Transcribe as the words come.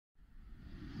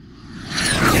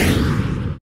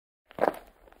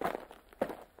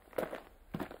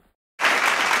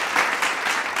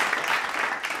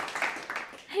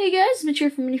guys, Mitch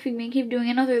here from Minifig Man Cave doing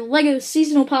another LEGO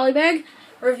Seasonal Polybag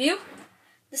review.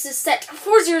 This is set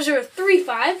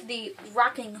 40035, the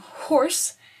Rocking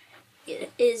Horse.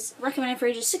 It is recommended for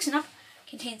ages 6 and up,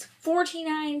 contains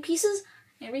 49 pieces,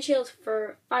 and retails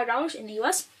for $5 in the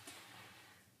US.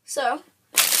 So,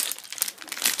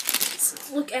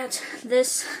 let's look at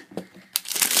this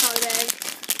polybag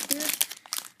here.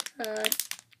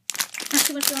 Not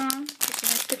too much going on, just a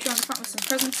nice picture on the front with some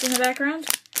presents in the background.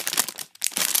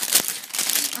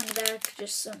 On the back,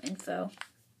 just some info.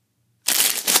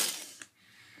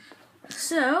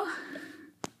 So,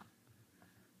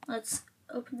 let's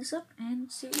open this up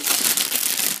and see what we got.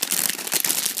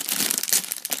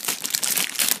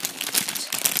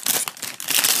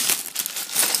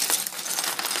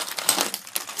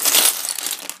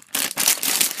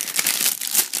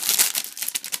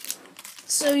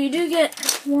 So you do get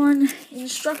one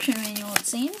instruction manual, it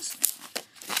seems,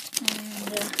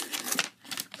 and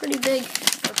pretty big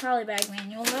for polybag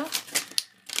manual though.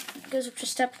 It goes up to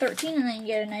step 13, and then you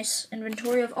get a nice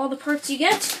inventory of all the parts you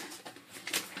get.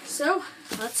 So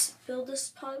let's build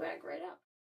this polybag right up.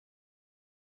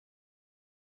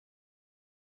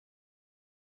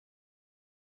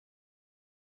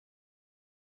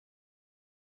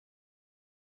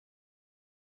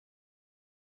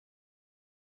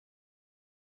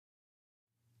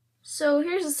 So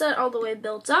here's the set all the way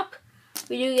built up.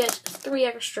 We do get 3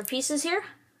 extra pieces here.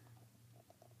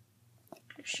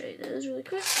 I'll show you those really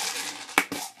quick.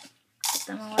 Put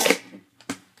them away.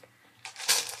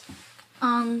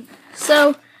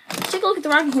 So take a look at the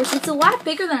Rocking Horse. It's a lot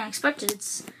bigger than I expected.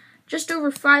 It's just over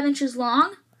 5 inches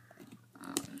long,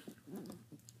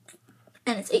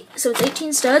 and it's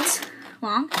 18 studs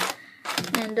long.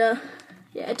 And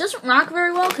yeah, it doesn't rock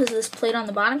very well because of this plate on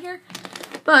the bottom here,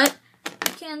 but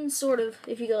you can sort of,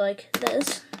 if you go like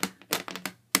this.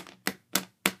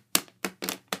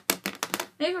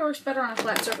 Maybe it works better on a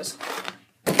flat surface.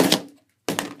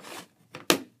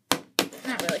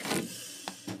 Not really.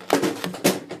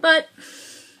 But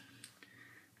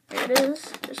there it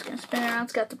is. Just gonna spin it around.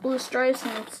 It's got the blue stripes,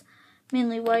 and it's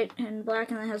mainly white and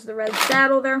black, and it has the red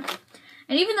saddle there.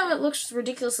 And even though it looks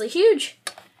ridiculously huge,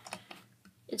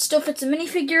 it still fits a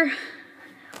minifigure,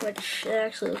 which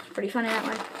actually looks pretty funny that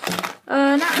way.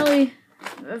 Not really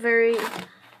a very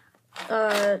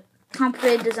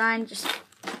complicated design, just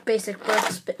basic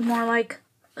bricks, bit more like.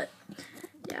 But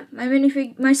yeah,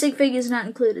 my sig fig is not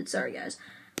included. Sorry guys,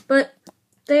 but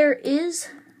there is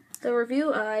the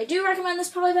review. I do recommend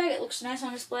this polybag. It looks nice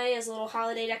on display as a little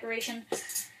holiday decoration,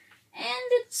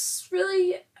 and it's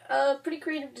really a pretty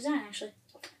creative design actually.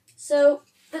 So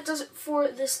that does it for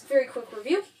this very quick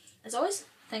review. As always,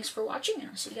 thanks for watching, and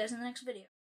I'll see you guys in the next video.